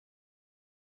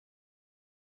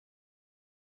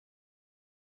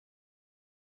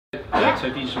Yeah. So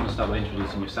if you just want to start by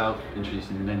introducing yourself,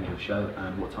 introducing the name of your show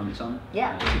and what time it's on.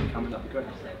 Yeah. That'd be great.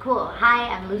 Cool. Hi,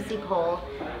 I'm Lucie Pohl.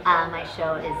 My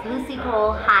show is Lucie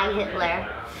Pohl, Hi Hitler.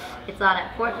 It's on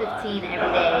at 4:15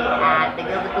 every day at the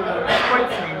Gilded Balloon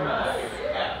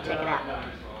Sportsman's. Check it out.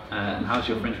 And how's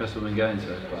your Fringe Festival been going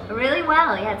so far? Really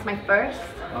well. Yeah, it's my first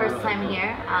time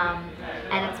here,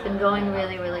 and it's been going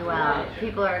really, really well.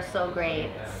 People are so great.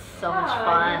 It's so much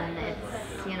fun.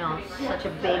 It's, you know, such a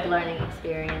big learning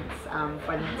experience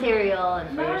for the material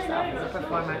and for yourself as a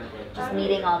performer. Just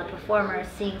meeting all the performers,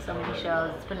 seeing so many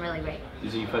shows. It's been really great.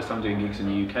 Is it your first time doing gigs in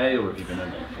the UK, or have you been over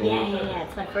before? Yeah.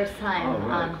 It's my first time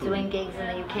Cool. doing gigs in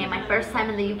the UK. My first time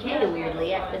in the UK,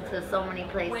 weirdly. I've been to so many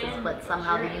places, but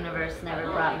somehow the universe never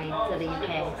brought me to the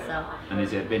UK. So. And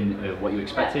has it been what you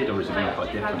expected, or has it been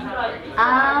quite different?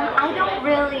 I don't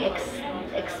really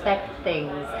expect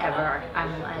things ever.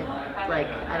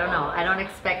 I don't know. I don't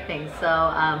expect things.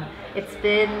 So it's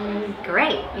been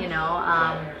great, you know.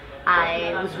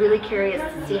 I was really curious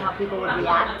to see how people would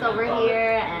react over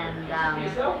here and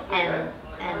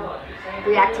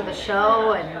react to the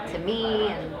show and to me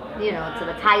and, you know, to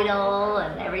the title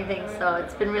and everything. So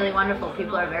it's been really wonderful.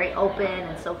 People are very open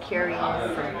and so curious.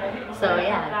 And so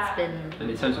yeah, it's been. And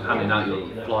in terms of handing out your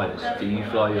flyers, do you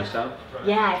fly yourself?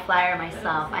 Yeah, I flyer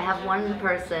myself. I have one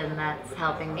person that's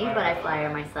helping me, but I flyer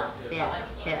myself. Yeah.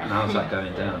 And how's that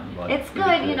going down? Like, it's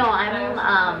good. You know,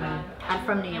 I'm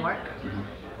from New York.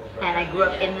 And I grew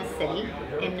up in the city,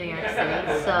 in New York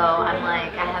City, so I'm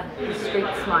like, I have the street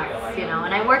smarts, you know,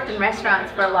 and I worked in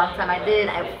restaurants for a long time.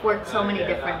 I've worked so many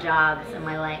different jobs in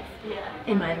my life,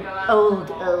 in my old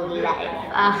life,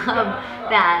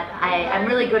 that I'm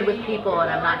really good with people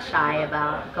and I'm not shy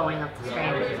about going up to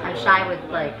strangers. I'm shy with,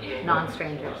 like,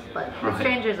 non-strangers, but with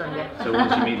strangers I'm good. So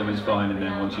once you meet them it's fine, and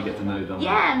then once you get to know them...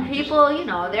 Yeah, and people, you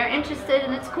know, they're interested,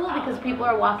 and it's cool because people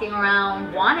are walking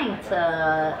around wanting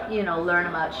to, you know, learn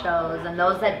about shows, and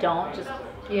those that don't just,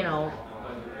 you know,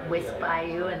 whisk by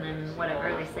you and then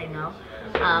whatever, they say no.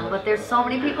 But there's so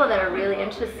many people that are really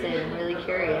interested and really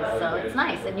curious, so it's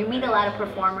nice. And you meet a lot of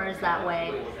performers that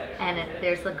way, and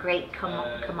there's a great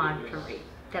camaraderie.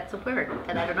 That's a word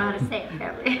that I don't know how to say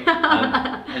apparently.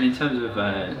 And in terms of,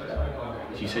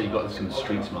 you said you've got some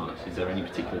street smarts, is there any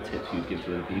particular tips you'd give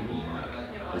to other people? Like,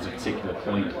 there's a particular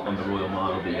point on the Royal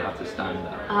Mile that you have to stand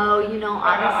at? Oh, you know,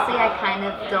 honestly, I kind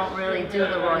of don't really do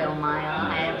the Royal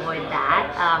Mile. I avoid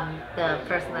that. The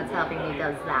person that's helping me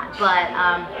does that. But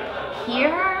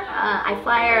here, I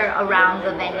flyer around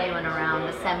the venue and around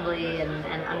Assembly and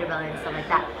Underbelly and stuff like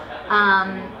that.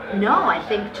 No, I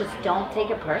think just don't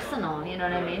take it personal, you know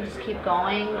what I mean? Just keep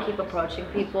going, keep approaching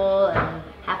people, and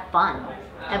have fun.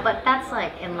 But that's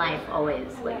like in life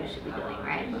always what you should be doing,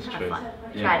 right? That's have true. fun.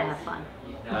 Yeah. Try to have fun.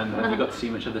 And have you got to see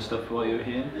much of the stuff while you were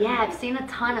here? Yeah, I've seen a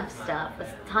ton of stuff, a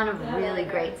ton of really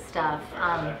great stuff.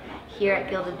 Here at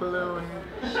Gilded Balloon,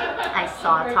 I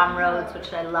saw Tom Rhodes,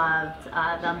 which I loved.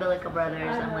 The Umbilical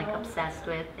Brothers, I'm like obsessed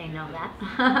with. They know that.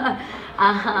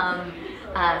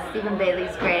 Stephen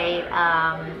Bailey's great,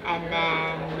 and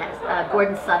then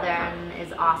Gordon Southern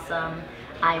is awesome.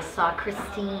 I saw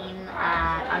Christine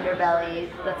at Underbelly.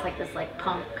 That's like this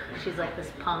punk. She's like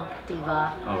this punk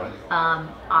diva. All right.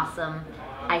 Awesome.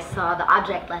 I saw The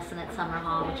Object Lesson at Summer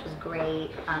Hall, which was great.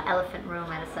 Elephant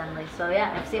Room at Assembly. So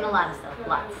yeah, I've seen a lot of stuff,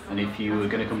 lots. And if you were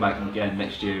going to come back again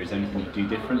next year, is there anything you'd do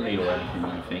differently, or anything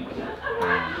you think,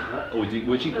 or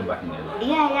would you come back again?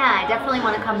 Yeah, I definitely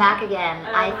want to come back again.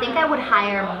 I think I would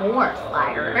hire more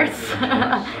flyers.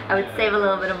 I would save a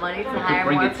little bit of money to hire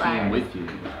more flyers. Bring a team with you.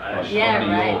 Yeah,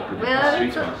 right. Well,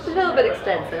 it's a little bit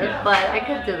expensive, but I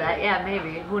could do that. Yeah,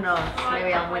 maybe. Who knows?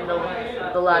 Maybe I'll win the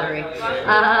lottery.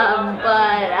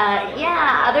 But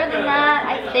yeah, other than that,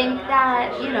 I think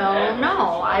that, you know,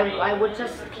 no, I would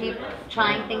just keep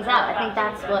trying things out. I think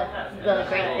that's what the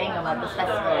great thing about this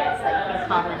festival is, that you can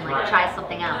come and like try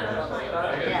something out.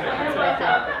 Yeah, that's what I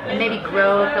think. And maybe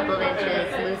grow a couple of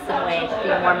inches, lose some weight, be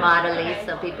more modelly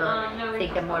so people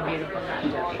think I'm more beautiful.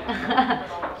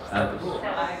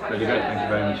 Really great. Thank you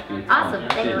very much for your time. Awesome.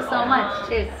 Thank you so much.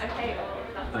 Cheers.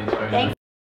 Thanks very much.